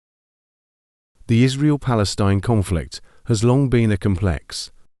The Israel-Palestine conflict has long been a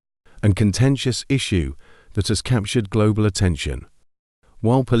complex and contentious issue that has captured global attention.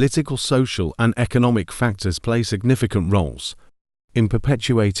 While political, social, and economic factors play significant roles in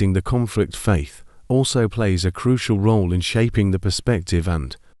perpetuating the conflict, faith also plays a crucial role in shaping the perspective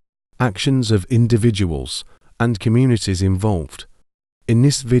and actions of individuals and communities involved. In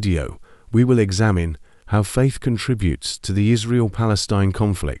this video, we will examine how faith contributes to the Israel-Palestine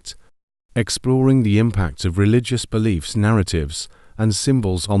conflict, exploring the impact of religious beliefs, narratives, and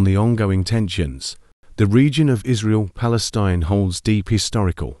symbols on the ongoing tensions. The region of Israel-Palestine holds deep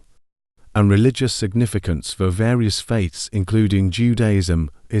historical and religious significance for various faiths, including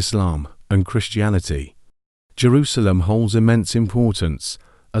Judaism, Islam, and Christianity. Jerusalem holds immense importance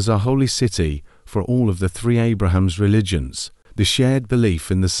as a holy city for all of the three Abraham's religions. The shared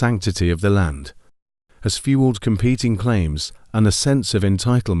belief in the sanctity of the land has fueled competing claims and a sense of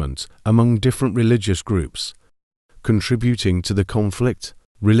entitlement among different religious groups, contributing to the conflict.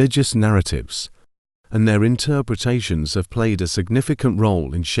 Religious narratives and their interpretations have played a significant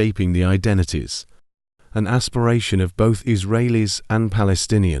role in shaping the identities and aspiration of both Israelis and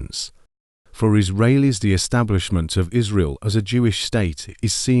Palestinians. For Israelis, the establishment of Israel as a Jewish state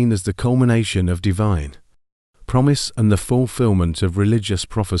is seen as the culmination of divine promise and the fulfillment of religious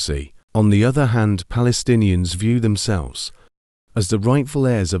prophecy. On the other hand, Palestinians view themselves as the rightful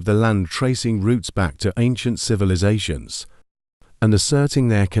heirs of the land, tracing roots back to ancient civilizations and asserting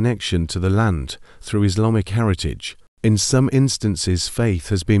their connection to the land through Islamic heritage. In some instances, faith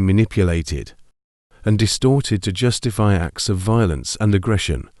has been manipulated and distorted to justify acts of violence and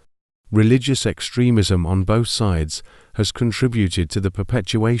aggression. Religious extremism on both sides has contributed to the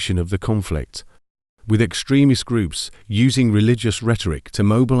perpetuation of the conflict, with extremist groups using religious rhetoric to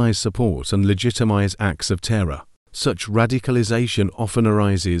mobilize support and legitimize acts of terror. Such radicalization often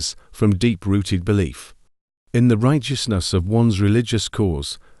arises from deep-rooted belief in the righteousness of one's religious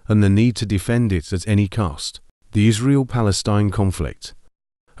cause and the need to defend it at any cost. The Israel-Palestine conflict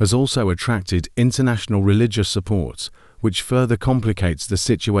has also attracted international religious support, which further complicates the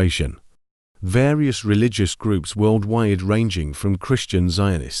situation. Various religious groups worldwide, ranging from Christian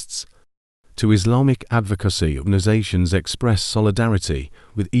Zionists to Islamic advocacy organizations, express solidarity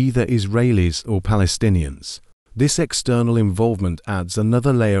with either Israelis or Palestinians. This external involvement adds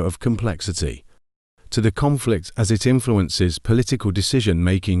another layer of complexity to the conflict as it influences political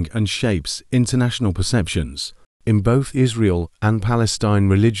decision-making and shapes international perceptions. In both Israel and Palestine,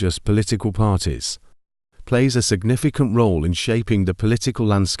 religious political parties plays a significant role in shaping the political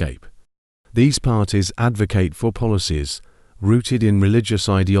landscape. These parties advocate for policies rooted in religious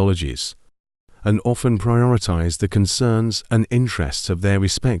ideologies and often prioritize the concerns and interests of their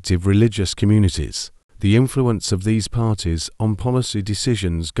respective religious communities. The influence of these parties on policy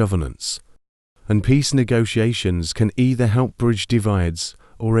decisions, governance, and peace negotiations can either help bridge divides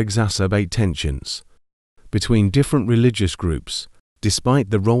or exacerbate tensions between different religious groups. Despite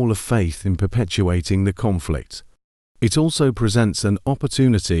the role of faith in perpetuating the conflict, it also presents an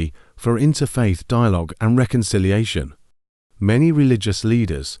opportunity for interfaith dialogue and reconciliation. Many religious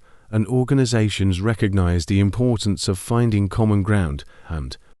leaders and organizations recognize the importance of finding common ground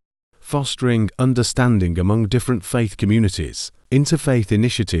and fostering understanding among different faith communities. Interfaith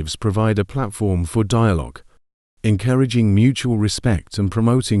initiatives provide a platform for dialogue, encouraging mutual respect and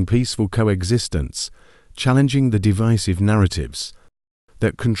promoting peaceful coexistence, challenging the divisive narratives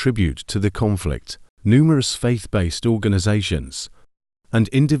that contribute to the conflict. Numerous faith-based organizations and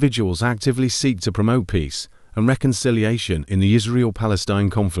individuals actively seek to promote peace and reconciliation in the Israel-Palestine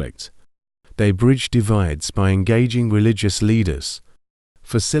conflict. They bridge divides by engaging religious leaders,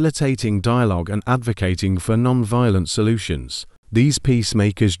 facilitating dialogue, and advocating for non-violent solutions. These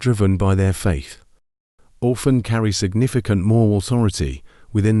peacemakers, driven by their faith, often carry significant moral authority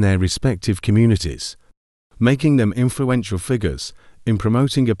within their respective communities, making them influential figures in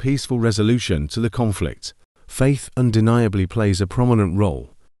promoting a peaceful resolution to the conflict. Faith undeniably plays a prominent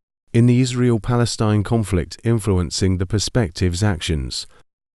role in the Israel-Palestine conflict, influencing the perspectives, actions,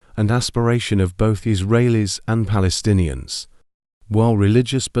 and aspiration of both Israelis and Palestinians. While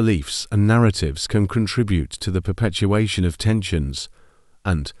religious beliefs and narratives can contribute to the perpetuation of tensions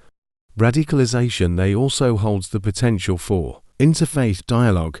and radicalization, they also hold the potential for interfaith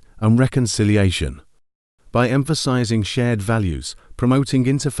dialogue and reconciliation. By emphasizing shared values, promoting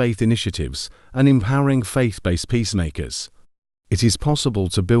interfaith initiatives, and empowering faith-based peacemakers, it is possible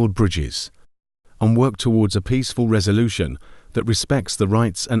to build bridges and work towards a peaceful resolution that respects the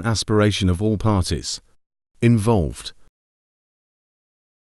rights and aspiration of all parties involved.